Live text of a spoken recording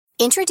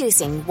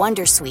Introducing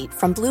Wondersuite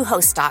from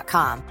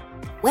Bluehost.com.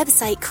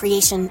 Website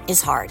creation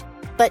is hard,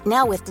 but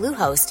now with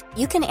Bluehost,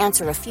 you can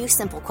answer a few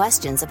simple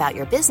questions about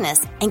your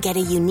business and get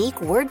a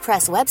unique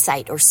WordPress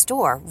website or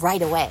store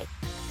right away.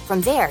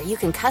 From there, you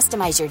can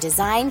customize your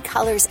design,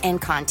 colors,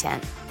 and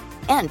content.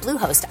 And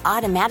Bluehost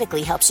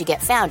automatically helps you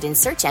get found in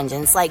search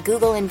engines like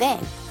Google and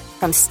Bing.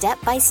 From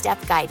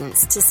step-by-step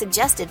guidance to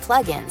suggested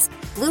plugins,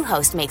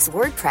 Bluehost makes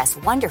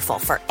WordPress wonderful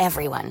for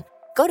everyone.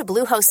 Go to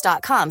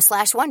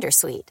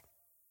bluehost.com/wondersuite.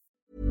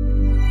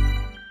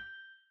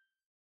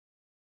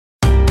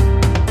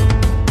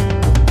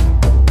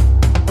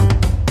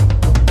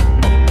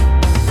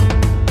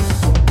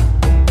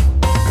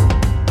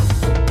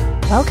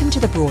 Welcome to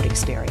The Broad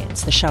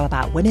Experience, the show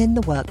about women,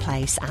 the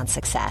workplace, and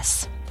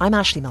success. I'm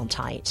Ashley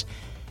Milne-Tyte.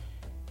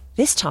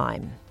 This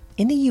time,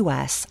 in the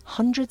US,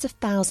 hundreds of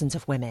thousands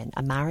of women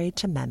are married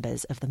to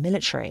members of the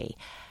military.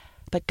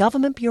 But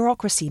government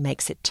bureaucracy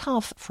makes it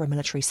tough for a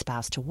military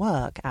spouse to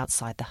work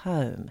outside the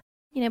home.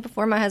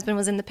 Before my husband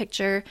was in the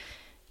picture,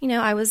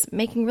 I was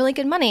making really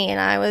good money and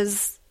I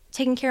was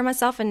taking care of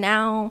myself, and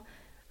now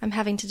I'm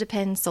having to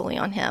depend solely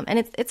on him. And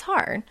it's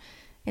hard.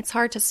 It's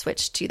hard to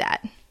switch to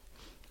that.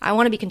 I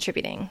want to be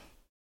contributing.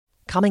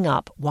 Coming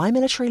up, why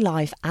military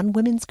life and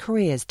women's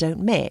careers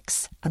don't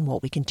mix and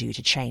what we can do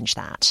to change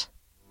that.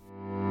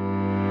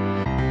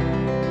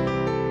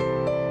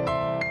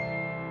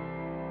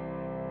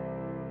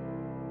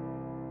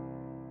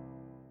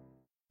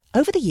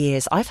 Over the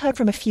years, I've heard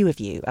from a few of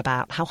you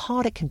about how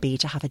hard it can be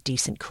to have a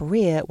decent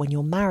career when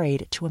you're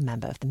married to a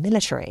member of the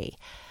military.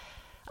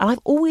 And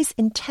I've always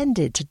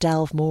intended to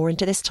delve more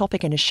into this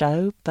topic in a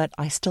show, but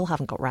I still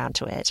haven't got round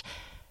to it.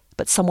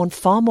 But someone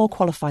far more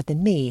qualified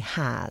than me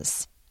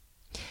has.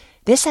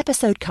 This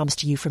episode comes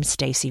to you from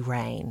Stacey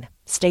Rain.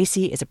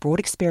 Stacey is a Broad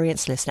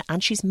Experience listener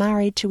and she's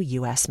married to a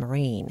US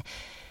Marine.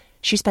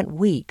 She spent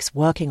weeks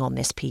working on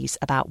this piece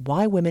about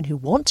why women who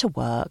want to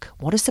work,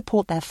 want to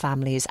support their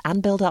families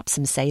and build up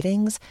some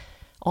savings,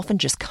 often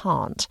just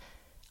can't,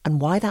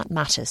 and why that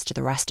matters to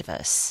the rest of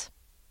us.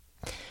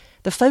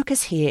 The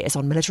focus here is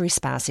on military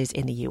spouses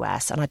in the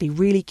US, and I'd be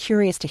really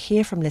curious to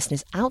hear from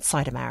listeners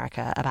outside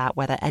America about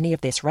whether any of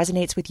this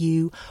resonates with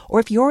you or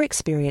if your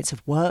experience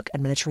of work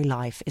and military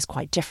life is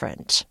quite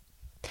different.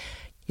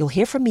 You'll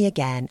hear from me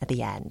again at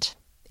the end.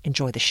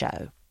 Enjoy the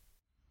show.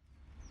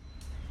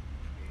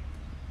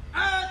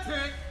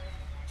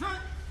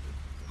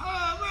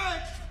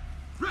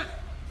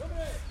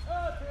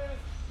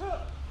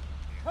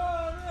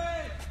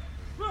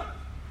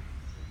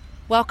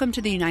 Welcome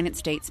to the United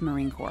States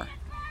Marine Corps.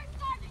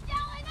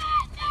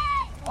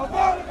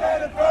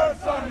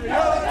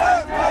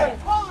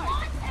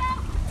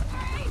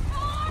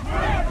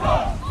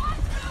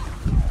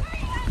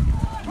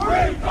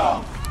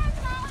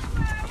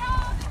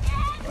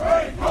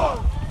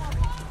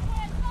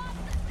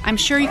 I'm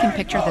sure you can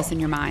picture this in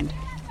your mind.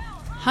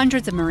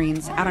 Hundreds of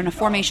Marines out on a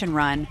formation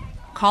run,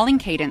 calling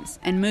cadence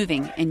and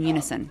moving in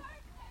unison.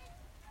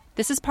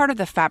 This is part of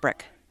the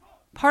fabric,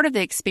 part of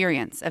the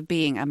experience of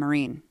being a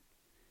Marine.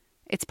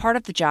 It's part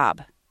of the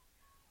job.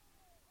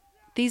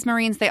 These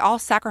Marines, they all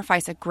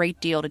sacrifice a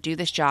great deal to do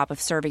this job of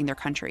serving their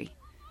country.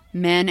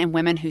 Men and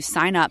women who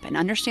sign up and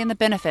understand the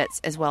benefits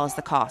as well as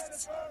the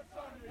costs.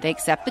 They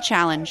accept the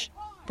challenge.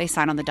 They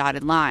sign on the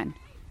dotted line.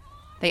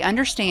 They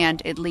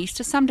understand, at least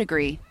to some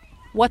degree,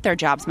 what their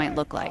jobs might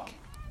look like.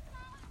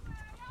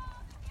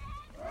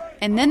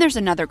 And then there's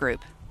another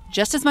group,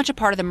 just as much a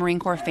part of the Marine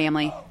Corps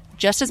family,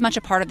 just as much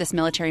a part of this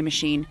military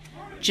machine,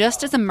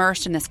 just as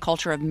immersed in this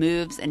culture of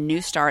moves and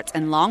new starts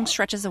and long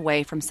stretches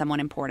away from someone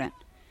important.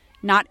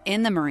 Not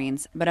in the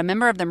Marines, but a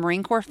member of the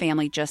Marine Corps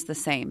family just the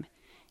same,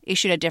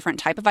 issued a different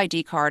type of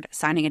ID card,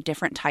 signing a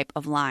different type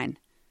of line.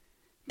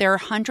 There are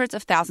hundreds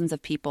of thousands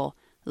of people,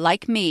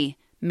 like me,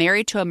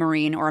 married to a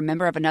Marine or a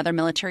member of another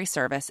military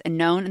service and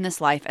known in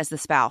this life as the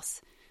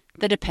spouse,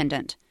 the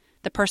dependent,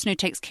 the person who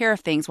takes care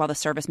of things while the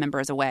service member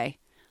is away,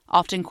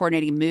 often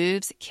coordinating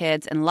moves,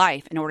 kids, and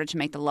life in order to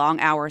make the long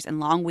hours and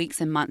long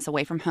weeks and months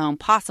away from home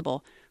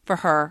possible for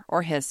her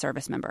or his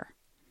service member.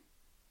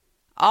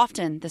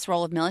 Often, this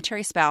role of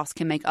military spouse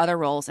can make other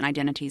roles and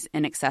identities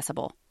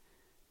inaccessible.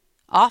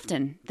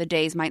 Often, the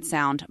days might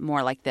sound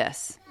more like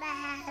this.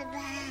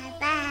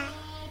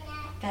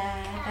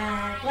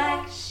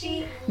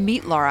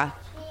 Meet Laura.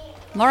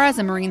 Laura is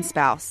a Marine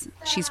spouse.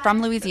 She's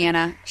from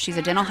Louisiana, she's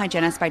a dental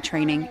hygienist by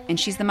training, and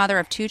she's the mother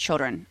of 2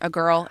 children, a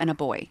girl and a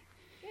boy.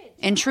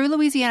 In true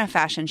Louisiana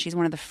fashion, she's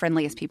one of the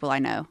friendliest people I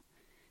know.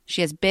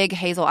 She has big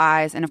hazel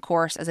eyes, and of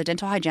course, as a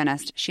dental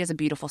hygienist, she has a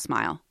beautiful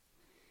smile.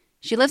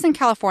 She lives in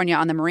California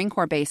on the Marine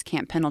Corps base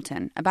Camp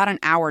Pendleton, about an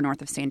hour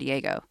north of San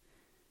Diego.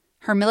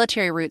 Her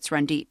military roots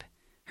run deep.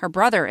 Her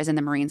brother is in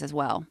the Marines as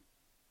well.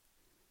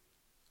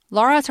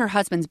 Laura is her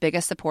husband's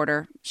biggest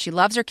supporter. She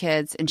loves her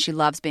kids, and she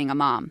loves being a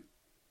mom.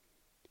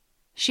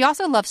 She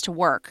also loves to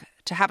work,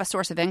 to have a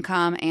source of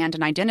income and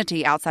an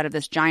identity outside of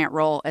this giant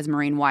role as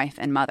Marine wife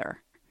and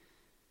mother.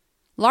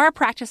 Laura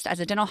practiced as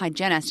a dental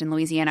hygienist in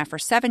Louisiana for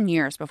 7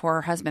 years before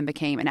her husband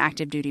became an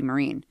active duty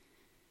Marine.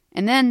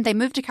 And then they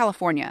moved to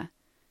California.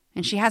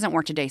 and she hasn't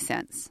worked a day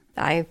since.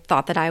 I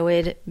thought that I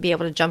would be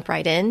able to jump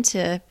right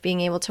into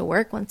being able to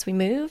work once we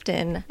moved,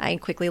 and I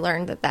quickly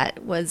learned that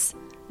that was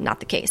not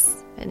the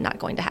case and not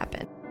going to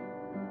happen.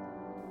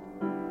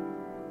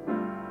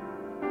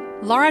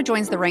 Laura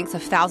joins the ranks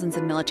of thousands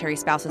of military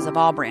spouses of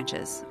all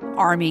branches,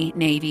 Army,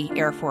 Navy,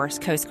 Air Force,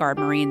 Coast Guard,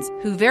 Marines,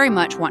 who very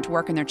much want to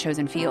work in their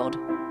chosen field,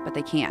 but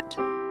they can't.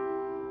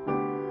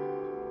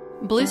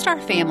 Blue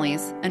Star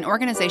Families, an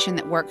organization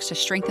that works to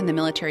strengthen the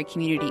military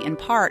community in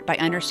part by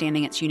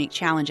understanding its unique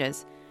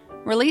challenges,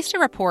 released a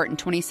report in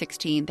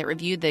 2016 that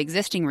reviewed the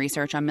existing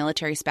research on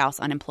military spouse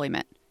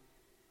unemployment.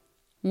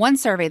 One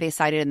survey they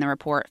cited in the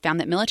report found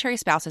that military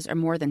spouses are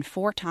more than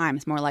 4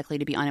 times more likely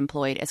to be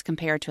unemployed as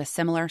compared to a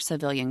similar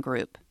civilian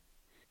group.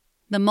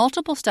 The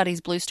multiple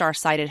studies Blue Star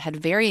cited had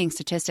varying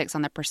statistics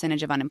on the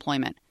percentage of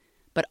unemployment,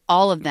 but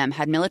all of them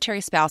had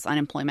military spouse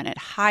unemployment at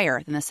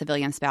higher than the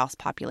civilian spouse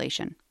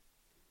population.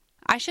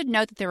 I should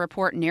note that the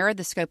report narrowed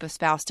the scope of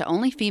spouse to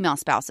only female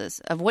spouses,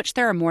 of which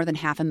there are more than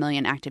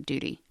 500,000 active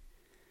duty.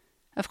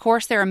 Of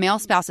course, there are male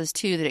spouses,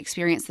 too, that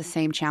experience the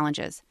same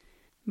challenges,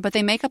 but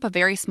they make up a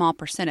very small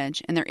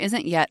percentage, and there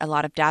isn't yet a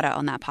lot of data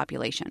on that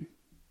population.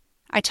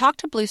 I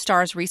talked to Blue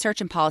Star's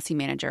research and policy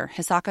manager,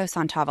 Hisako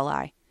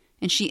Santavalai,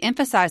 and she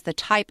emphasized the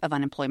type of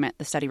unemployment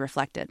the study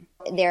reflected.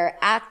 They're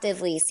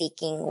actively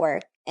seeking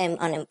work and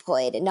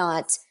unemployed,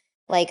 not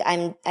like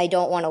I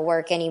don't want to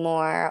work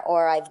anymore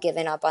or I've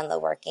given up on the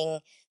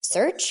working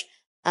search.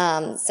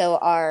 So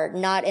our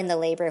not in the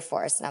labor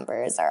force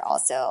numbers are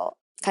also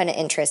kind of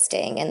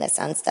interesting in the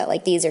sense that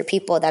like these are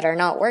people that are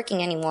not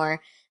working anymore,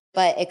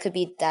 but it could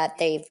be that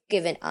they've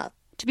given up.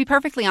 To be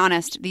perfectly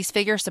honest, these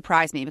figures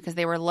surprised me because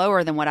they were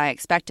lower than what I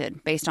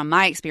expected based on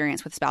my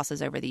experience with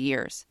spouses over the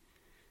years.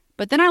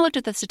 But then I looked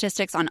at the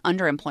statistics on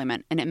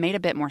underemployment and it made a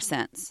bit more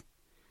sense.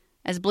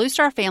 As Blue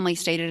Star Family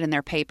stated in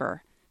their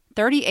paper,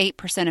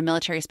 38% of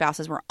military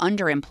spouses were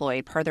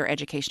underemployed per their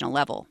educational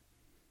level.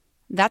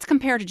 That's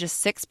compared to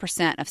just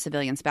 6% of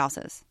civilian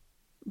spouses.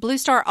 Blue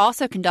Star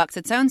also conducts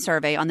its own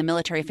survey on the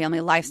military family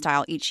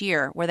lifestyle each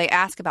year where they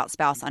ask about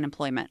spouse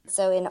unemployment.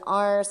 So in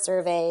our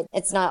survey,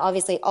 it's not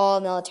obviously all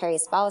military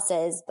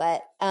spouses,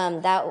 but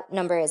that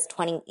number is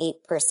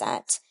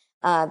 28%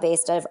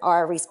 based on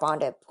our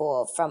respondent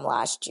pool from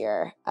last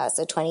year.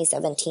 So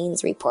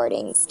 2017's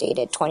reporting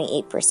stated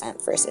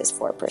 28% versus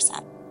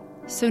 4%.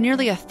 So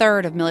nearly a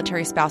third of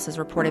military spouses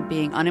reported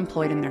being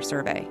unemployed in their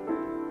survey.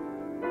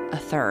 A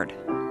third.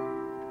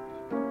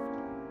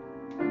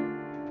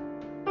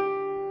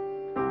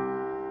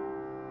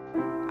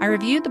 I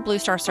reviewed the Blue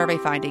Star survey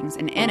findings,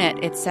 and in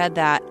it said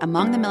that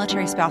among the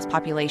military spouse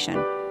population,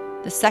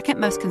 the second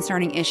most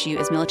concerning issue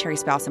is military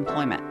spouse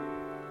employment,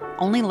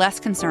 only less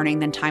concerning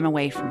than time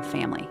away from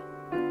family.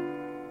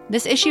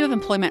 This issue of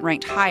employment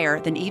ranked higher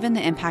than even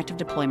the impact of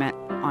deployment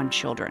on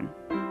children.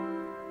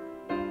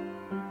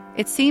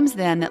 It seems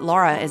then that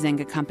Laura is in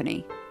good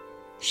company.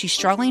 She's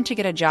struggling to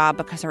get a job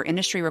because her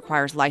industry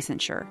requires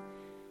licensure,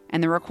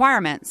 and the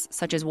requirements,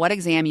 such as what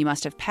exam you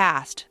must have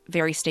passed,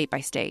 vary state by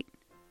state.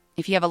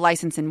 If you have a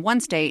license in one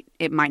state,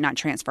 it might not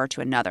transfer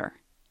to another.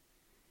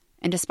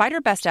 And despite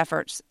her best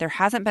efforts, there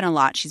hasn't been a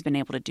lot she's been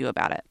able to do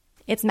about it.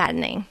 It's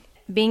maddening.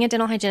 Being a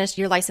dental hygienist,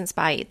 you're licensed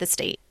by the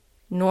state.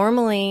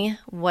 Normally,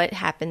 what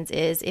happens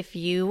is if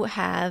you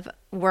have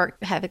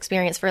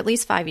experience for at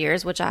least 5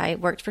 years, which I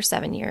worked for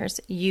 7 years,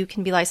 you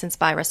can be licensed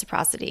by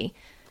reciprocity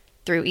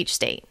through each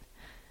state.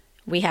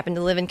 We happen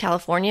to live in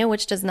California,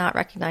 which does not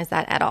recognize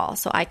that at all.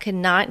 So I could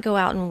not go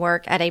out and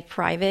work at a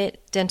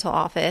private dental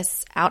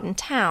office out in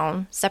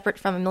town, separate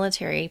from a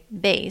military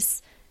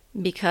base,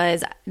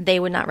 because they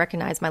would not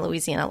recognize my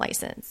Louisiana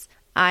license.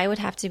 I would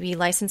have to be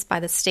licensed by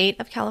the state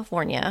of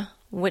California,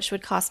 which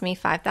would cost me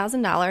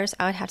 $5,000.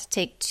 I would have to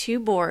take 2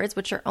 boards,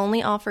 which are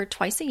only offered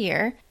twice a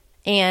year,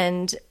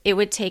 and it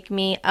would take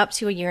me up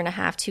to a year and a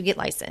half to get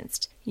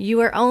licensed.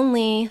 You are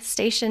only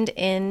stationed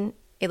in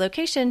a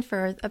location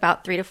for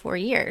about 3 to 4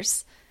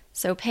 years.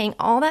 So paying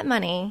all that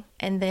money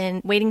and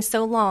then waiting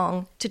so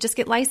long to just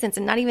get licensed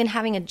and not even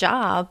having a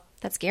job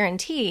that's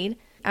guaranteed,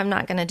 I'm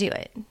not going to do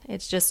it.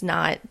 It's just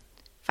not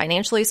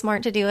financially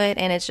smart to do it,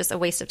 and it's just a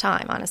waste of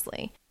time,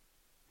 honestly.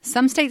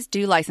 Some states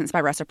do license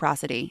by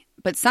reciprocity,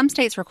 but some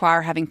states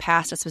require having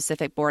passed a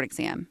specific board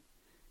exam.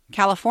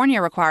 California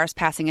requires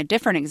passing a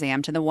different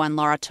exam to the one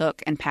Laura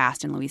took and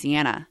passed in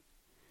Louisiana.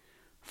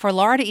 For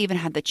Laura to even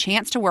have the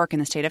chance to work in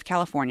the state of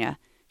California,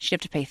 she'd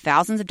have to pay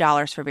thousands of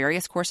dollars for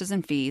various courses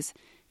and fees,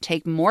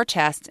 take more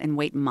tests, and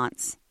wait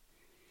months.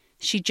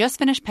 She just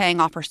finished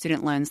paying off her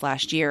student loans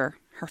last year.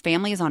 Her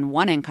family is on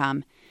one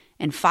income,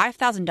 and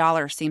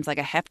 $5,000 seems like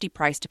a hefty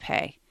price to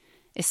pay,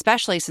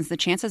 especially since the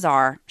chances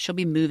are she'll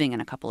be moving in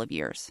a couple of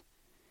years.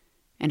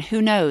 And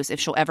who knows if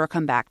she'll ever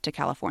come back to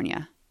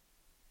California.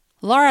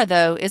 Laura,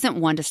 though, isn't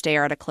one to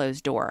stare at a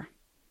closed door.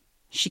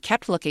 She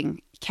kept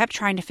looking, kept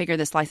trying to figure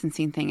this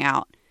licensing thing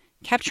out,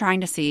 kept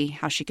trying to see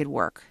how she could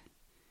work.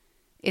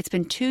 It's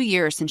been 2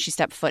 years since she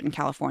stepped foot in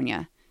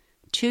California.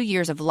 2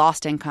 years of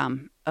lost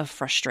income, of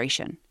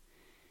frustration.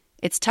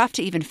 It's tough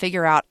to even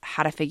figure out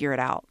how to figure it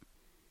out.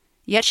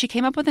 Yet she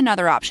came up with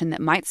another option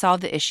that might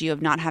solve the issue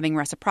of not having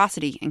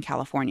reciprocity in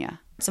California.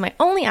 So my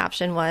only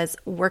option was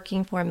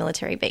working for a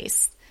military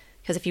base.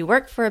 Because if you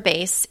work for a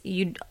base,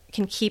 you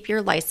can keep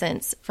your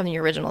license from the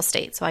original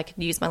state. So I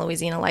could use my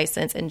Louisiana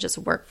license and just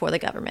work for the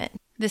government.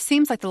 This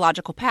seems like the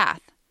logical path.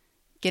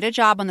 Get a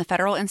job on the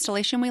federal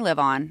installation we live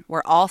on,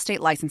 where all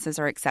state licenses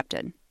are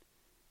accepted.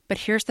 But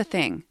here's the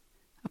thing.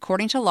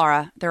 According to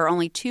Laura, there are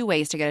only 2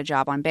 ways to get a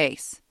job on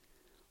base.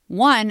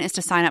 One is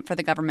to sign up for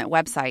the government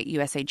website,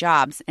 USA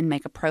Jobs, and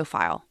make a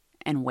profile,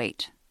 and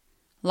wait.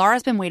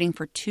 Laura's been waiting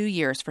for 2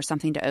 years for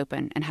something to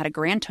open and had a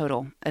grand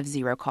total of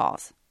 0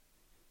 calls.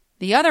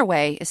 The other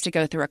way is to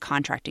go through a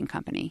contracting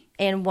company.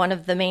 And one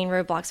of the main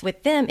roadblocks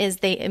with them is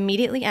they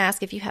immediately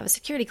ask if you have a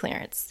security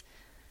clearance.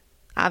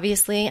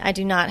 Obviously, I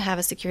do not have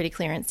a security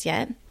clearance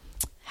yet.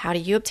 How do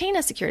you obtain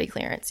a security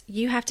clearance?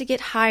 You have to get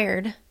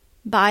hired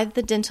by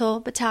the dental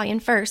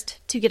battalion first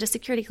to get a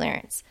security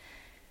clearance.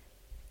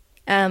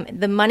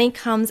 The money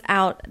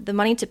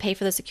to pay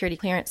for the security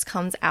clearance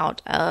comes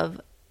out of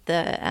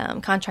the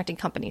contracting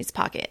company's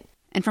pocket.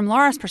 And from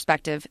Laura's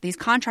perspective, these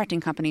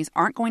contracting companies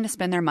aren't going to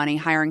spend their money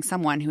hiring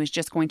someone who is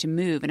just going to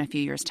move in a few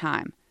years'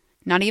 time.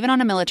 Not even on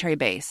a military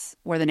base,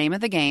 where the name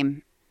of the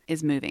game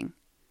is moving.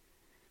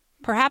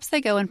 Perhaps they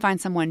go and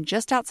find someone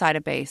just outside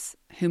a base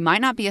who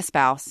might not be a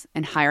spouse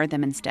and hire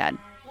them instead.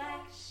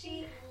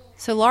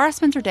 So Laura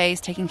spends her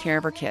days taking care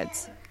of her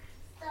kids.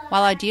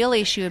 While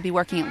ideally she would be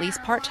working at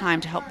least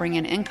part-time to help bring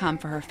in income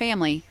for her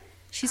family,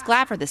 she's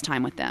glad for this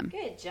time with them.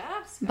 Good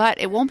job, Scott. But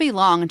it won't be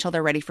long until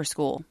they're ready for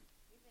school.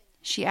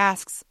 She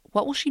asks,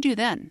 what will she do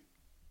then?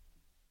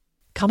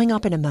 Coming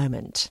up in a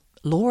moment,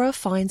 Laura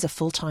finds a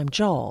full-time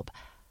job,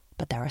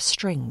 but there are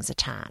strings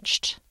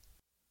attached.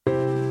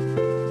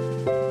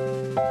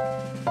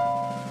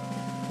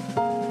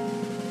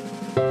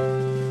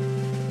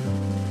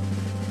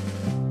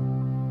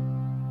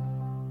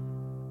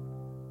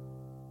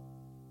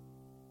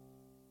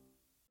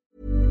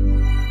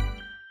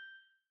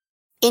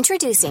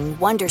 Introducing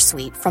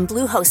Wondersuite from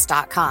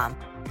Bluehost.com.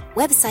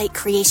 Website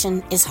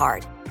creation is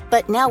hard,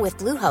 but now with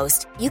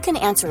Bluehost, you can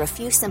answer a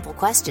few simple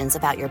questions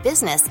about your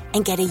business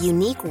and get a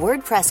unique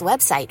WordPress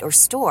website or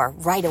store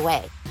right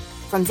away.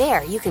 From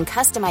there, you can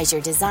customize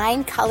your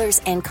design, colors,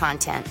 and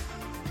content.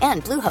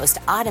 And Bluehost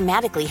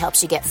automatically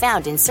helps you get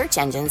found in search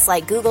engines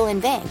like Google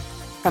and Bing.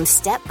 From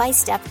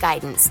step-by-step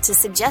guidance to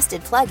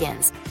suggested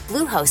plugins,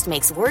 Bluehost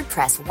makes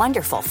WordPress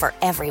wonderful for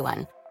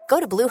everyone. Go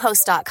to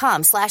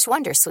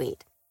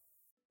bluehost.com/wondersuite.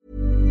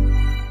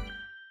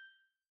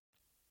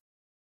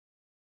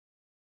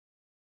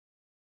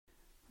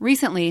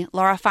 Recently,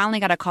 Laura finally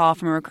got a call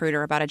from a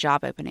recruiter about a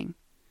job opening.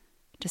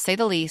 To say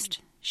the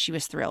least, she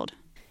was thrilled.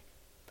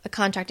 A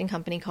contracting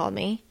company called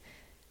me.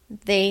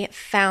 They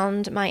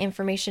found my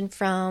information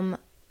from,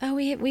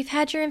 we've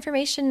had your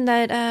information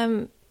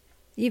that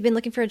you've been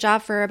looking for a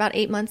job for about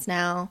 8 months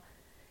now.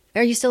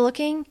 Are you still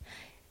looking?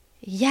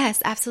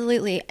 Yes,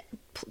 absolutely.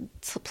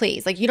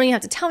 Please, you don't even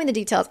have to tell me the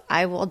details.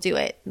 I will do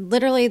it.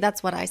 Literally,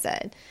 that's what I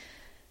said.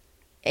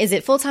 Is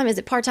it full-time? Is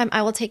it part-time?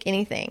 I will take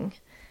anything.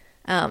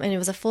 And it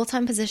was a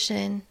full-time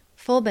position,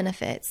 full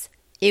benefits.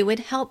 It would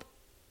help,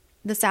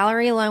 the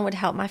salary alone would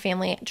help my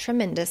family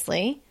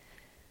tremendously.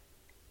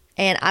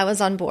 And I was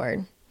on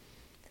board.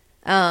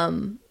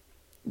 Then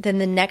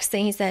the next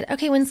thing he said,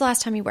 okay, when's the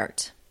last time you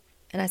worked?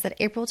 And I said,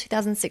 April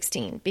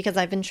 2016, because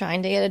I've been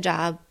trying to get a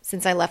job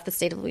since I left the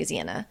state of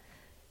Louisiana.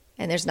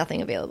 And there's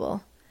nothing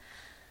available.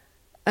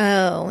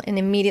 Oh, and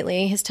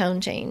immediately his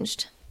tone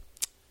changed.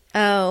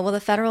 Oh, well, the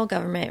federal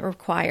government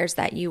requires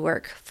that you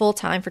work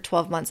full-time for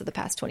 12 months of the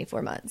past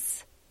 24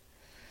 months.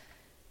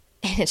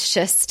 And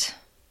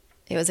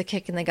it was a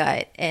kick in the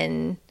gut.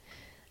 And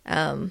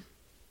I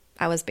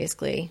was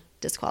basically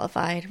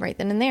disqualified right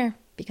then and there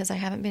because I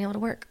haven't been able to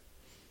work.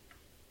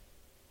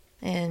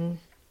 And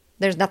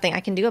there's nothing I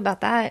can do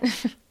about that.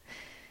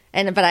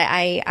 But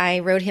I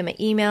wrote him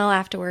an email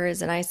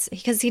afterwards, and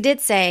because he did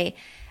say,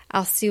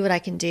 I'll see what I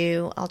can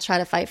do. I'll try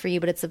to fight for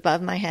you, but it's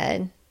above my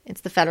head.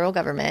 It's the federal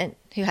government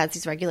who has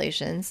these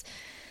regulations.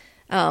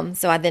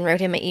 So I then wrote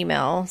him an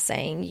email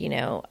saying,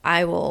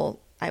 I will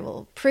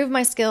prove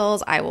my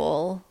skills. I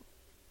will,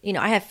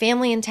 I have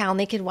family in town.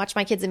 They could watch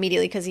my kids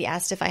immediately because he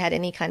asked if I had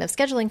any kind of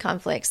scheduling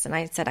conflicts. And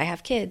I said, I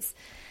have kids,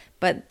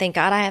 but thank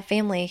God I have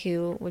family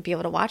who would be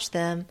able to watch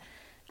them.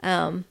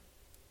 And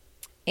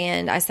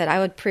I said, I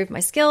would prove my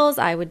skills.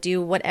 I would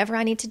do whatever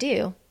I need to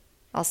do.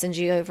 I'll send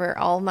you over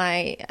all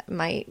my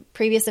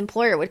previous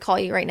employer would call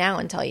you right now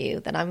and tell you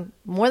that I'm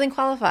more than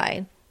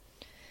qualified.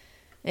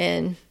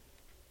 And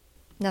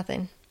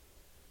nothing.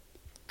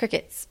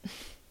 Crickets.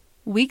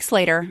 Weeks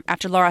later,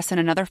 after Laura sent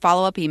another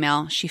follow-up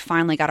email, she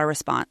finally got a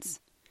response.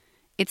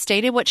 It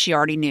stated what she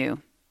already knew,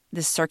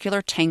 this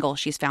circular tangle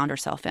she's found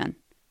herself in.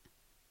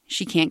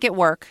 She can't get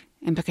work,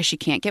 and because she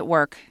can't get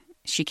work,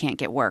 she can't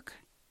get work.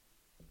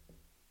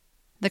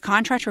 The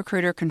contract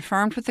recruiter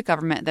confirmed with the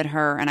government that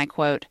her, and I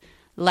quote,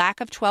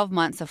 lack of 12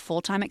 months of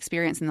full-time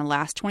experience in the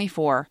last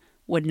 24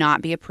 would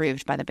not be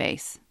approved by the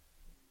base.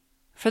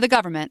 For the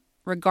government,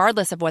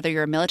 regardless of whether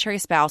you're a military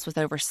spouse with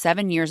over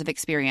 7 years of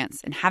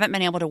experience and haven't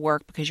been able to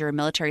work because you're a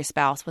military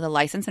spouse with a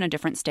license in a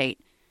different state,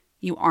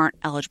 you aren't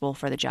eligible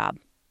for the job.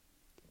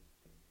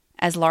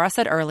 As Laura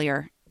said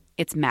earlier,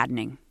 it's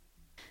maddening.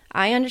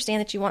 I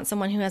understand that you want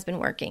someone who has been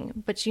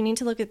working, but you need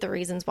to look at the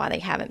reasons why they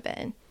haven't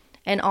been.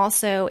 And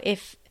also,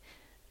 if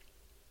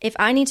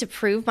I need to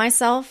prove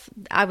myself,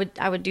 I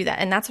would do that.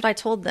 And that's what I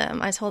told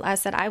them. I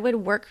said I would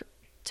work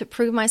to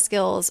prove my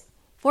skills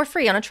for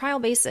free on a trial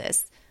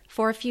basis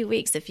for a few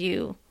weeks if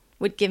you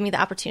would give me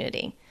the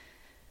opportunity.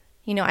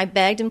 You know, I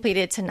begged and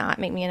pleaded to not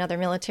make me another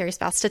military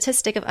spouse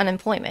statistic of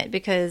unemployment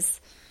because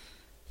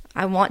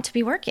I want to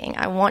be working.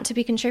 I want to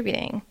be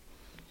contributing.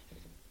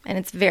 And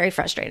it's very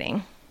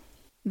frustrating.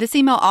 This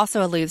email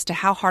also alludes to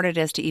how hard it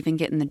is to even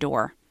get in the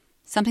door,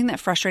 something that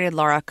frustrated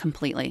Laura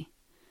completely.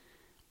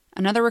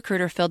 Another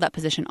recruiter filled that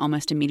position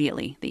almost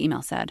immediately, the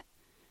email said.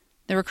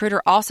 The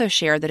recruiter also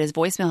shared that his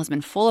voicemail has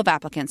been full of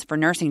applicants for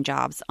nursing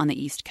jobs on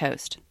the East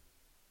Coast.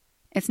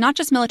 It's not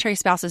just military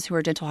spouses who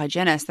are dental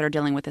hygienists that are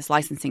dealing with this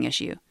licensing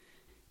issue.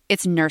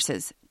 It's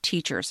nurses,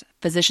 teachers,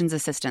 physician's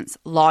assistants,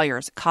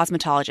 lawyers,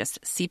 cosmetologists,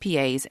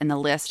 CPAs, and the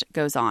list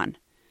goes on.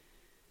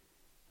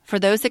 For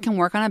those that can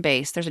work on a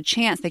base, there's a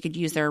chance they could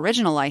use their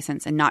original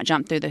license and not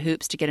jump through the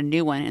hoops to get a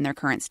new one in their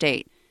current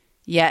state.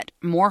 Yet,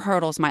 more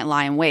hurdles might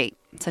lie in wait,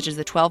 such as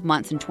the 12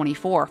 months and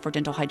 24 for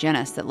dental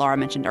hygienists that Laura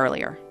mentioned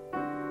earlier.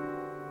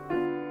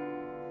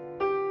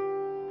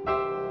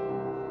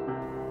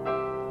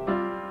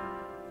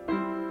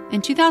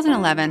 In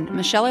 2011,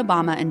 Michelle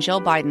Obama and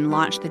Jill Biden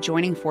launched the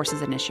Joining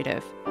Forces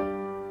Initiative.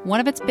 One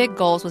of its big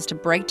goals was to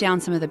break down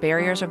some of the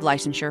barriers of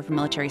licensure for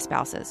military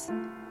spouses.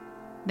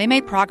 They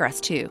made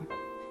progress, too.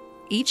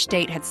 Each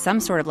state had some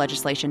sort of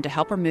legislation to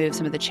help remove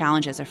some of the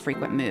challenges of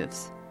frequent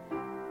moves.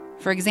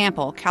 For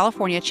example,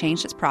 California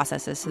changed its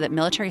processes so that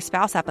military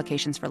spouse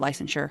applications for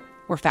licensure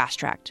were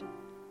fast-tracked.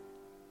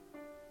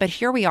 But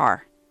here we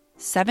are,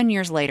 7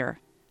 years later,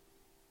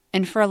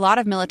 and for a lot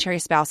of military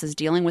spouses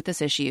dealing with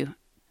this issue,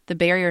 the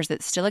barriers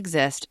that still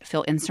exist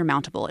feel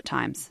insurmountable at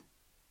times.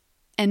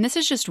 And this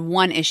is just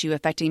one issue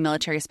affecting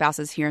military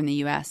spouses here in the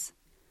U.S.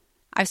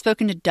 I've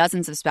spoken to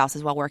dozens of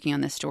spouses while working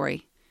on this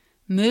story.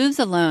 Moves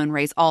alone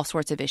raise all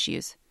sorts of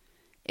issues.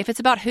 If it's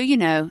about who you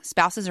know,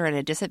 spouses are at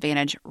a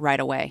disadvantage right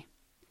away.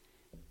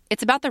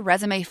 It's about the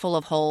resume full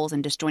of holes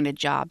and disjointed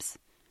jobs.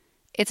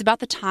 It's about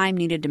the time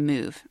needed to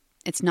move.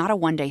 It's not a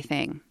one-day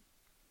thing.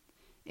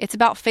 It's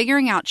about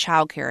figuring out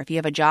childcare if you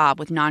have a job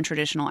with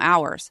non-traditional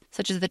hours,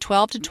 such as the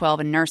 12 to 12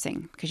 in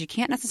nursing, because you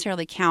can't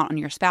necessarily count on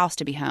your spouse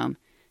to be home,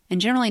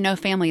 and generally no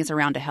family is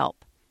around to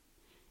help.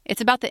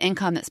 It's about the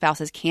income that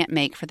spouses can't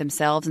make for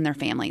themselves and their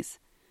families.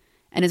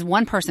 And as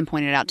one person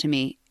pointed out to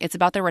me, it's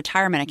about their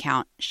retirement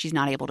account she's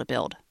not able to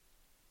build.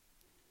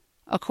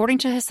 According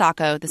to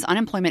Hisako, this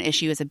unemployment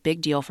issue is a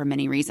big deal for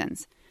many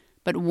reasons.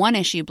 But one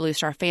issue Blue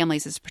Star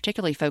Families is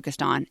particularly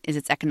focused on is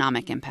its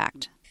economic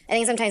impact. I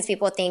think sometimes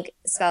people think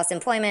spouse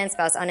employment,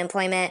 spouse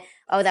unemployment,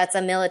 oh, that's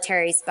a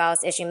military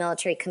spouse issue,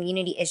 military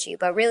community issue.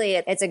 But really,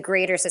 it's a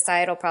greater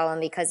societal problem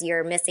because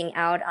you're missing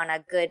out on a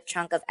good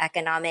chunk of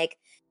economic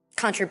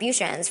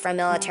contributions from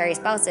military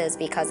spouses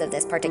because of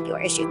this particular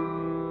issue.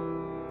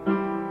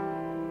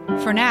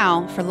 For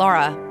now, for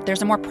Laura,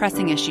 there's a more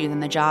pressing issue than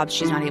the jobs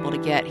she's not able to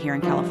get here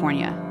in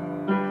California.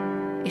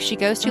 If she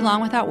goes too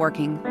long without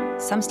working,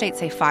 some states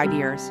say 5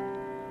 years,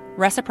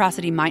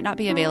 reciprocity might not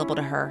be available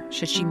to her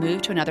should she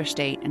move to another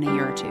state in a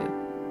year or two.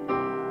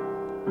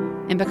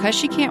 And because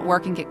she can't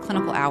work and get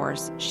clinical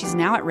hours, she's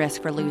now at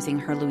risk for losing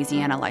her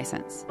Louisiana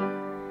license.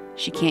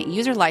 She can't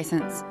use her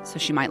license, so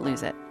she might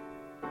lose it.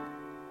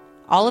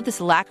 All of this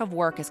lack of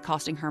work is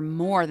costing her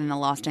more than the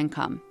lost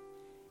income.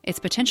 It's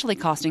potentially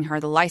costing her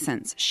the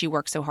license she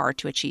worked so hard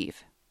to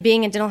achieve.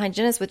 Being a dental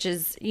hygienist, which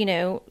is,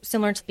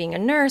 similar to being a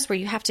nurse where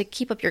you have to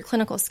keep up your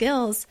clinical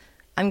skills,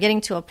 I'm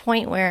getting to a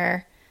point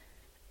where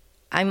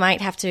I might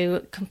have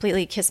to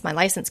completely kiss my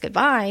license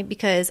goodbye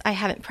because I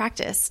haven't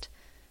practiced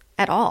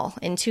at all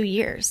in 2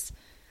 years.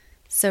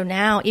 So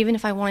now, even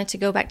if I wanted to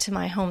go back to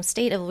my home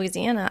state of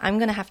Louisiana, I'm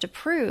going to have to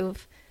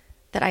prove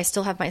that I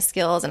still have my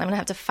skills, and I'm going to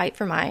have to fight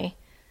for my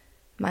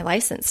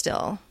license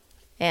still.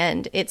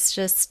 And it's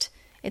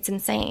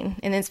insane.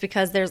 And it's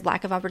because there's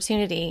lack of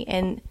opportunity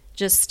and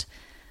just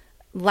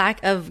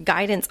lack of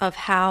guidance of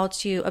how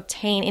to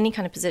obtain any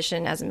kind of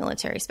position as a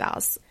military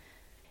spouse.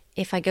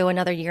 If I go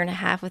another year and a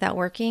half without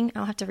working,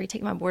 I'll have to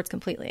retake my boards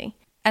completely.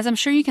 As I'm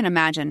sure you can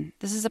imagine,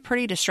 this is a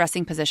pretty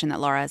distressing position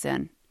that Laura is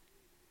in.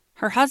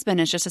 Her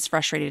husband is just as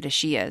frustrated as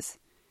she is.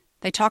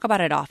 They talk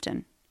about it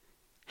often.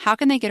 How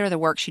can they get her the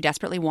work she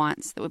desperately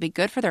wants that would be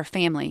good for their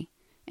family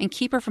and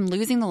keep her from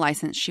losing the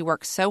license she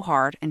worked so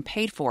hard and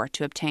paid for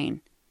to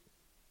obtain?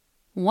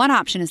 One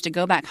option is to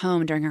go back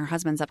home during her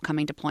husband's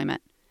upcoming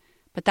deployment,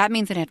 but that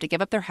means they'd have to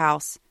give up their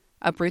house,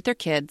 uproot their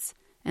kids,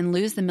 and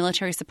lose the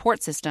military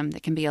support system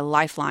that can be a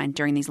lifeline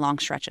during these long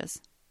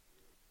stretches.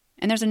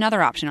 And there's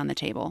another option on the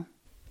table.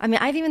 I mean,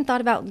 I've even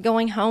thought about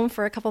going home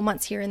for a couple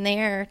months here and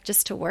there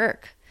just to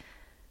work.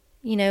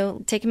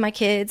 taking my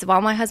kids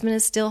while my husband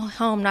is still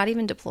home, not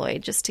even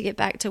deployed, just to get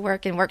back to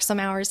work and work some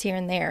hours here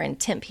and there and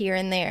temp here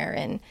and there.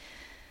 And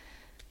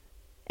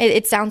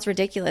it sounds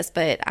ridiculous,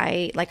 but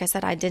like I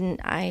said,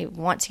 I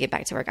want to get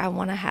back to work. I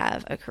want to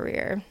have a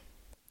career.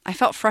 I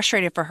felt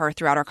frustrated for her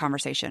throughout our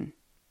conversation,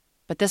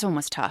 but this one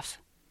was tough.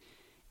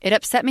 It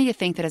upset me to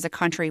think that as a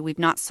country, we've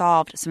not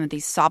solved some of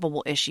these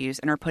solvable issues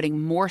and are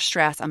putting more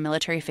stress on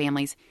military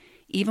families,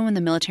 even when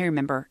the military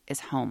member is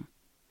home.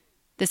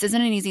 This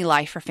isn't an easy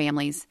life for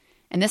families,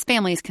 and this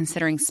family is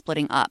considering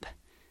splitting up,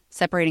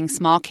 separating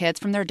small kids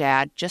from their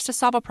dad just to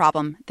solve a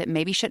problem that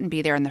maybe shouldn't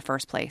be there in the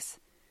first place.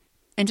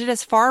 And it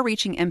has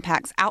far-reaching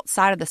impacts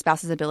outside of the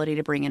spouse's ability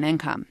to bring in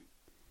income.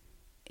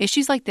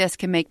 Issues like this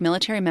can make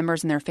military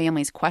members and their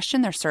families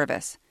question their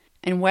service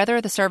and whether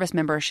the service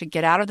member should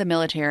get out of the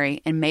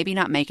military and maybe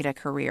not make it a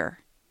career.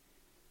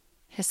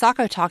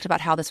 Hisako talked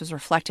about how this was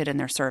reflected in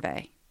their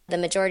survey. The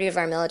majority of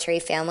our military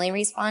family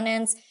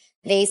respondents,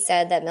 they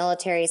said that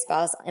military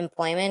spouse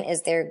employment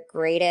is their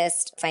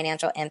greatest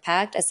financial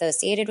impact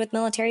associated with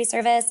military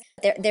service.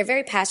 They're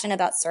very passionate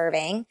about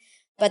serving,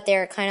 but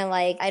they're kind of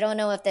like, I don't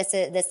know if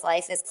this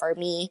life is for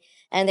me.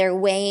 And they're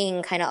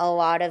weighing kind of a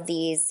lot of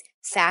these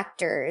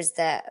factors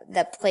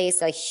that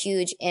place a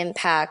huge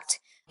impact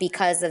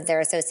because of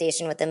their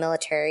association with the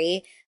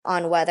military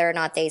on whether or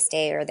not they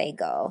stay or they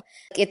go.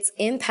 It's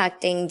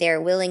impacting their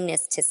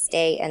willingness to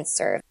stay and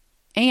serve.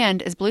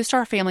 And as Blue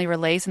Star Family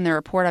relays in their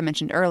report I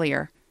mentioned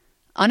earlier,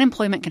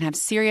 unemployment can have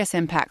serious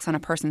impacts on a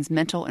person's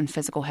mental and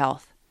physical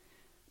health.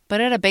 But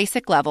at a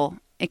basic level,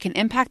 it can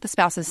impact the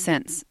spouse's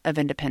sense of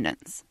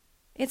independence.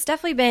 It's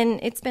definitely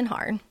been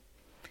hard.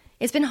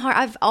 It's been hard.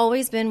 I've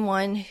always been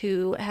one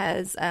who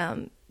has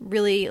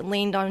really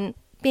leaned on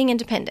being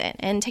independent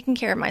and taking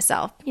care of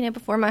myself.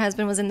 Before my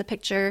husband was in the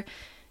picture,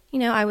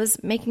 I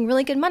was making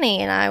really good money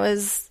and I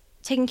was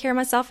taking care of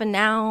myself, and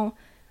now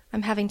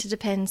I'm having to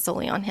depend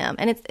solely on him.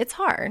 And it's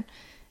hard.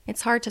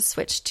 It's hard to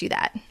switch to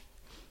that.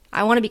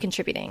 I want to be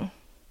contributing.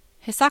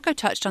 Hisako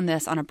touched on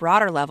this on a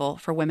broader level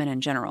for women in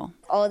general.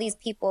 All these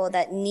people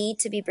that need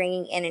to be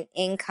bringing in an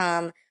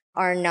income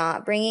are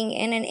not bringing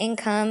in an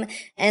income.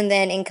 And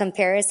then in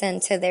comparison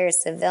to their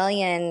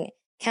civilian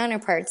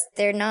counterparts,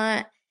 they're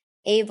not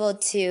able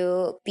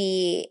to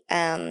be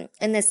in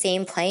the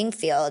same playing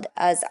field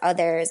as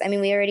others. I mean,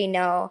 we already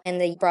know in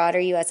the broader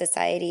U.S.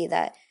 society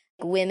that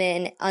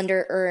women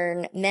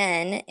under-earn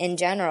men in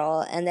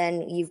general. And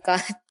then you've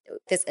got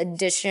this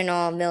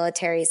additional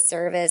military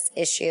service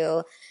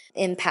issue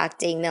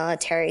impacting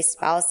military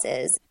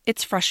spouses.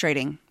 It's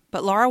frustrating,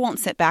 but Laura won't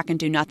sit back and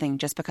do nothing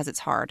just because it's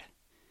hard.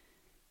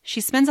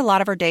 She spends a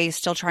lot of her days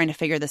still trying to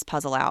figure this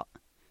puzzle out.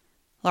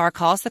 Laura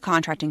calls the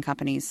contracting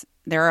companies,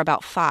 there are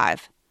about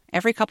 5,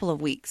 every couple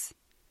of weeks.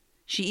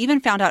 She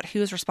even found out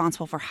who is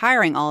responsible for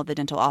hiring all of the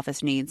dental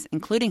office needs,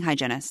 including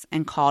hygienists,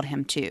 and called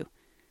him too.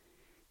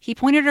 He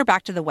pointed her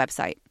back to the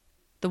website,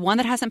 the one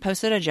that hasn't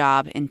posted a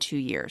job in 2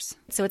 years.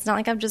 So it's not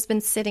like I've just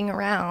been sitting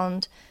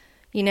around,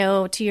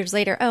 2 years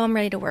later, oh, I'm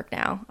ready to work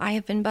now. I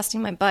have been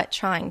busting my butt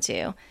trying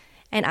to.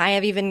 And I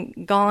have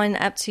even gone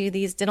up to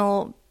these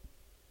dental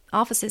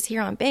offices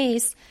here on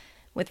base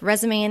with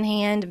resume in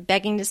hand,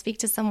 begging to speak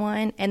to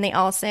someone, and they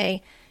all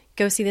say,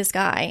 go see this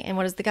guy. And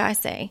what does the guy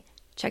say?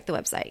 Check the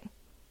website.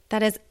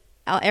 That is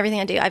everything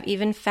I do. I've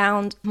even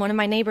found one of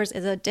my neighbors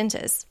is a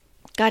dentist.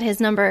 Got his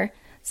number,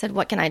 said,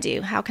 what can I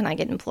do? How can I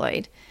get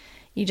employed?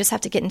 You just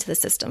have to get into the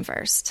system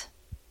first.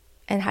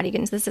 And how do you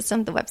get into the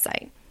system? The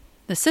website.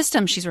 The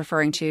system she's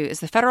referring to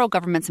is the federal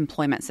government's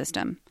employment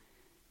system.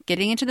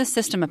 Getting into the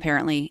system,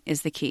 apparently,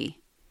 is the key.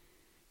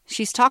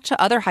 She's talked to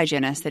other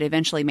hygienists that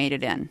eventually made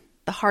it in.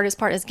 The hardest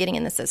part is getting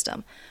in the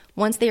system.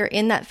 Once they are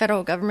in that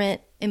federal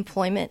government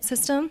employment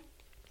system,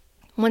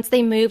 once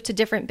they move to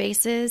different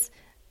bases,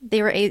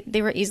 they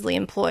were easily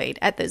employed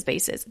at those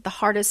bases. The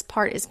hardest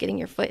part is getting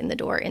your foot in the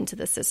door into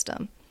the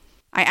system.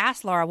 I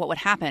asked Laura what would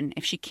happen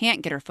if she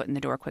can't get her foot in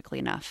the door quickly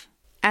enough.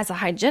 As a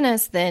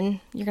hygienist, then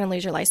you're going to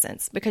lose your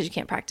license because you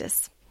can't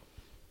practice.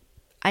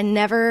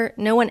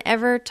 No one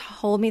ever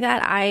told me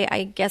that.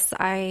 I guess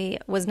I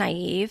was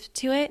naive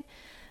to it.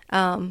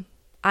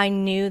 I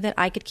knew that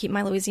I could keep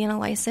my Louisiana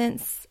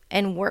license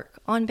and work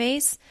on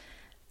base.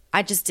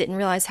 I just didn't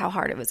realize how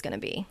hard it was going to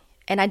be.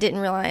 And I didn't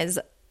realize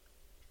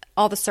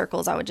all the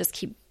circles I would just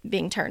keep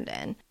being turned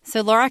in.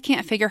 So Laura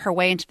can't figure her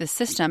way into the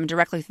system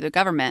directly through the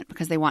government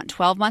because they want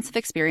 12 months of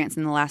experience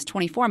in the last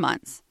 24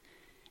 months.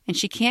 And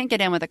she can't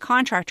get in with a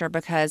contractor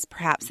because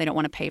perhaps they don't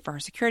want to pay for her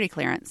security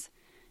clearance.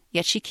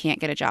 Yet she can't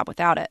get a job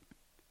without it.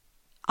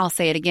 I'll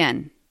say it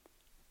again.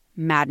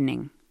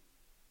 Maddening.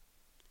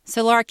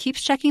 So Laura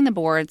keeps checking the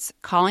boards,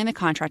 calling the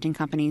contracting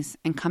companies,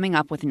 and coming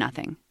up with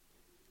nothing.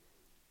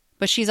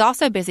 But she's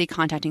also busy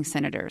contacting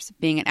senators,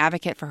 being an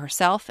advocate for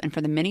herself and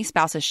for the many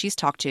spouses she's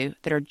talked to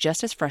that are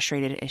just as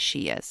frustrated as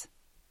she is.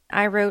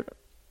 I wrote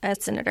a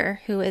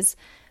senator who is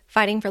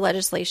fighting for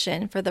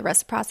legislation for the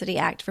Reciprocity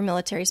Act for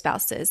military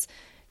spouses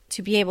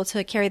to be able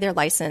to carry their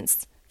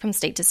license from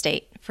state to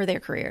state for their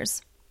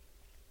careers.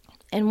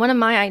 And one of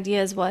my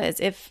ideas was,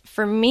 if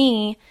for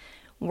me,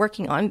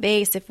 working on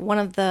base, if one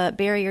of the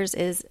barriers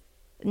is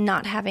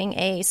not having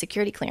a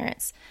security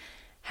clearance?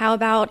 How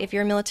about if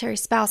you're a military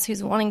spouse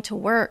who's wanting to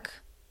work?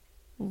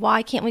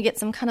 Why can't we get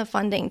some kind of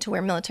funding to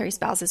where military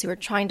spouses who are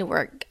trying to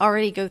work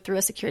already go through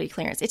a security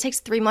clearance? It takes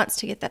 3 months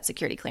to get that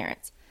security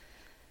clearance.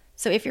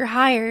 So if you're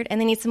hired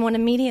and they need someone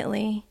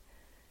immediately,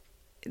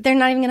 they're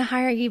not even going to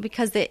hire you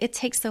because it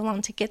takes so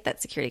long to get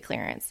that security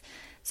clearance.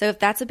 So if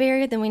that's a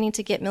barrier, then we need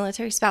to get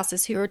military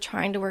spouses who are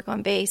trying to work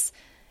on base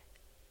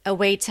a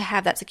way to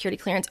have that security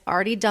clearance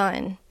already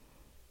done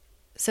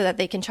so that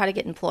they can try to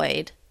get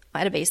employed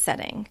at a base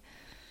setting.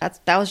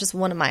 That was just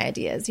one of my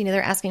ideas.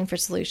 They're asking for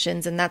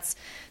solutions, and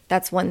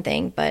that's one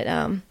thing. But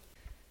I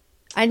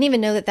didn't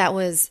even know that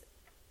was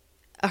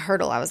a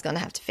hurdle I was going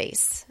to have to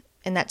face.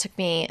 And that took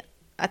me,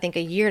 I think,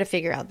 a year to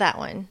figure out that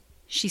one.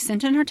 She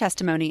sent in her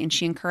testimony, and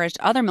she encouraged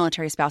other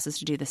military spouses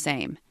to do the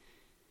same.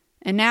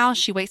 And now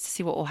she waits to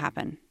see what will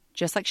happen,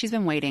 just like she's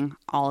been waiting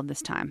all of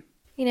this time.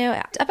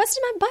 I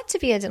busted my butt to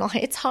be a dental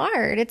hygienist. It's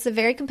hard. It's a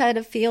very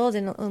competitive field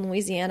in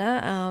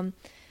Louisiana,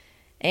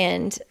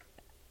 and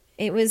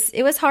it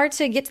was hard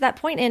to get to that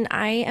point. And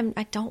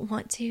I don't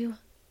want to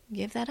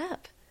give that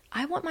up.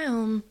 I want my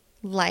own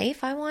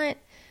life. I want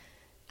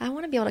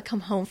to be able to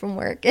come home from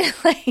work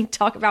and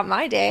talk about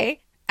my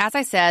day. As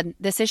I said,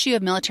 this issue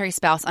of military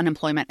spouse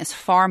unemployment is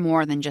far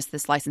more than just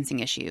this licensing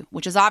issue,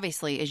 which is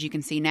obviously, as you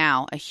can see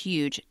now, a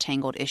huge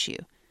tangled issue.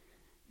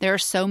 There are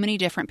so many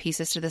different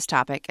pieces to this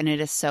topic, and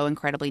it is so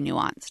incredibly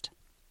nuanced.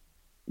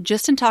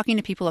 Just in talking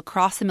to people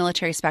across the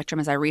military spectrum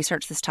as I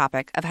researched this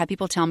topic, I've had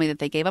people tell me that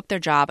they gave up their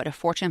job at a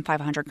Fortune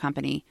 500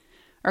 company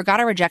or got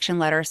a rejection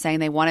letter saying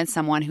they wanted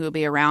someone who would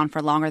be around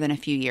for longer than a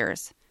few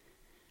years.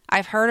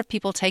 I've heard of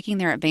people taking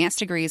their advanced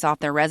degrees off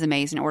their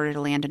resumes in order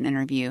to land an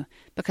interview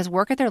because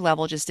work at their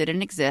level just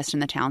didn't exist in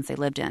the towns they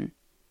lived in.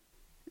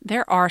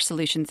 There are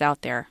solutions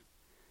out there.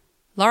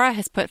 Laura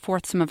has put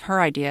forth some of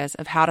her ideas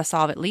of how to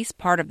solve at least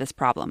part of this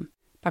problem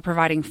by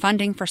providing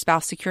funding for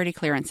spouse security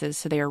clearances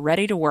so they are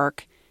ready to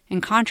work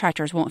and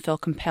contractors won't feel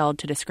compelled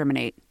to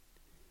discriminate.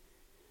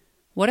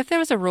 What if there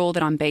was a rule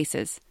that on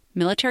bases,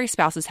 military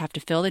spouses have to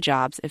fill the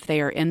jobs if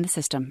they are in the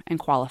system and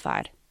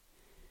qualified?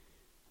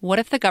 What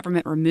if the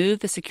government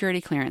removed the security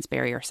clearance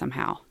barrier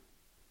somehow?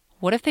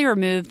 What if they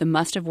removed the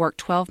must have worked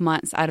 12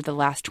 months out of the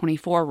last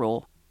 24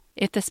 rule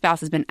if the spouse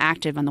has been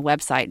active on the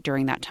website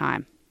during that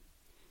time?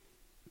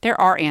 There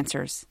are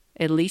answers,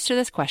 at least to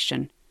this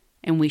question,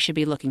 and we should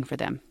be looking for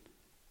them.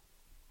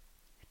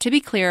 To be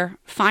clear,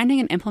 finding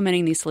and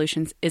implementing these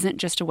solutions isn't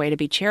just a way to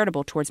be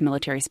charitable towards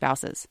military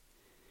spouses.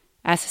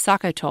 As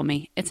Hisako told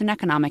me, it's an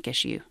economic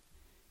issue.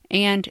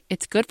 And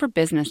it's good for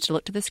business to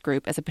look to this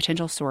group as a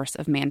potential source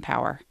of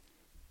manpower.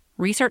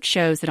 Research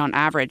shows that on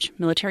average,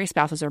 military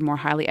spouses are more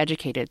highly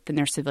educated than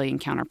their civilian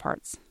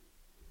counterparts.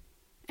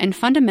 And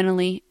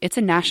fundamentally, it's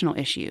a national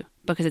issue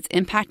because it's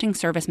impacting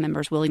service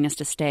members' willingness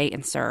to stay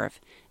and serve.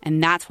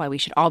 And that's why we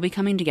should all be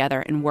coming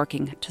together and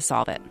working to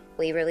solve it.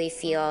 We really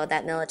feel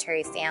that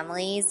military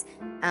families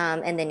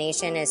and the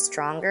nation is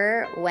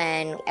stronger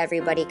when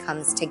everybody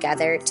comes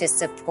together to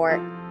support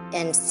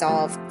and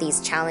solve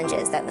these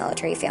challenges that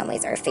military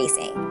families are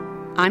facing.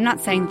 I'm not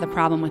saying that the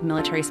problem with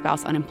military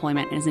spouse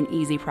unemployment is an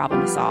easy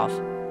problem to solve.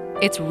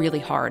 It's really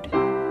hard.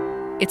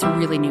 It's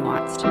really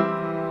nuanced.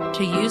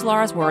 To use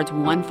Laura's words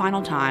one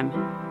final time,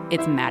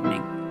 it's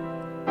maddening.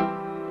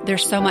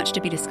 There's so much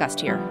to be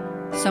discussed here,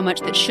 so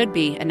much that should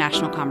be a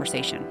national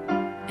conversation,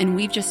 and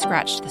we've just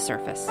scratched the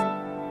surface.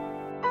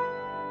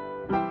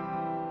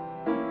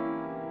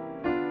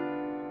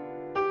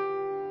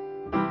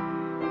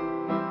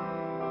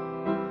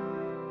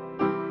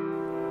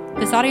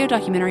 This audio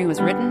documentary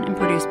was written and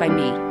produced by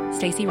me,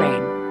 Stacey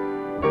Rain.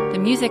 The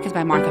music is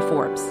by Martha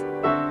Forbes.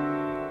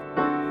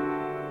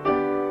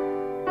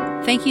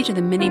 Thank you to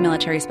the many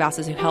military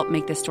spouses who helped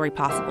make this story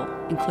possible,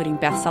 including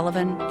Beth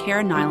Sullivan,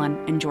 Karen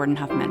Nyland, and Jordan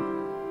Huffman.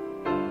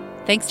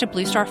 Thanks to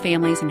Blue Star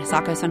Families and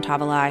Hisako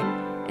Santavalai,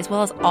 as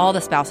well as all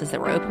the spouses that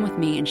were open with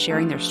me in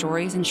sharing their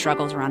stories and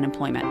struggles around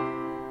employment.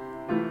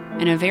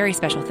 And a very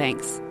special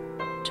thanks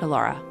to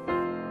Laura.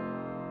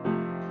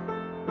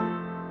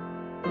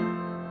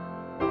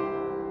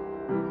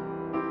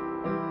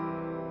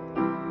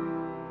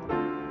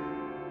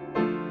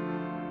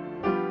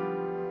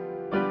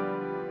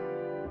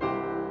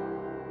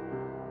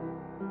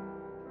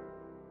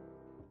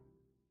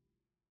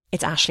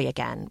 It's Ashley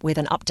again with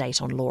an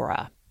update on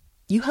Laura.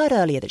 You heard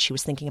earlier that she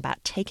was thinking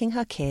about taking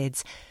her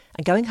kids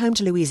and going home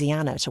to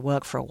Louisiana to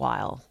work for a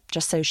while,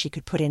 just so she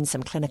could put in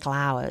some clinical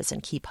hours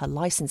and keep her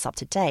license up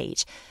to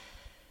date.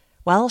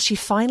 Well, she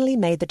finally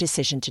made the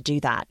decision to do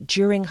that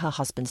during her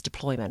husband's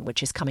deployment,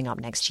 which is coming up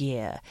next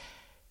year.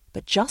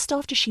 But just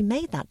after she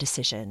made that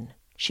decision,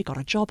 she got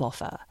a job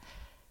offer.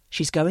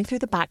 She's going through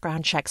the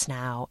background checks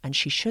now, and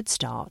she should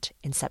start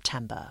in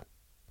September.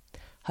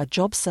 Her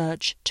job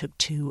search took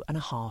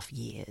 2.5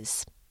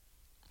 years.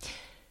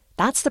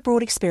 That's the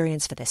broad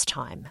experience for this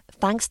time.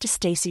 Thanks to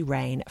Stacey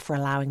Rain for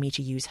allowing me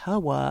to use her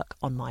work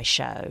on my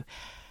show.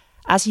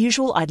 As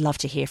usual, I'd love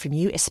to hear from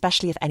you,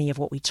 especially if any of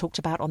what we talked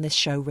about on this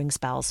show rings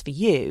bells for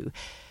you.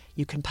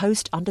 You can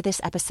post under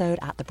this episode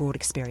at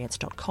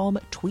thebroadexperience.com,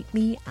 tweet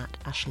me at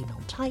Ashley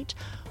Milne Tyte,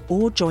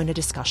 or join a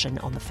discussion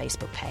on the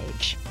Facebook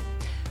page.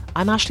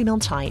 I'm Ashley Milne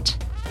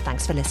Tyte.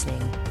 Thanks for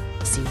listening.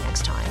 See you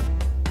next time.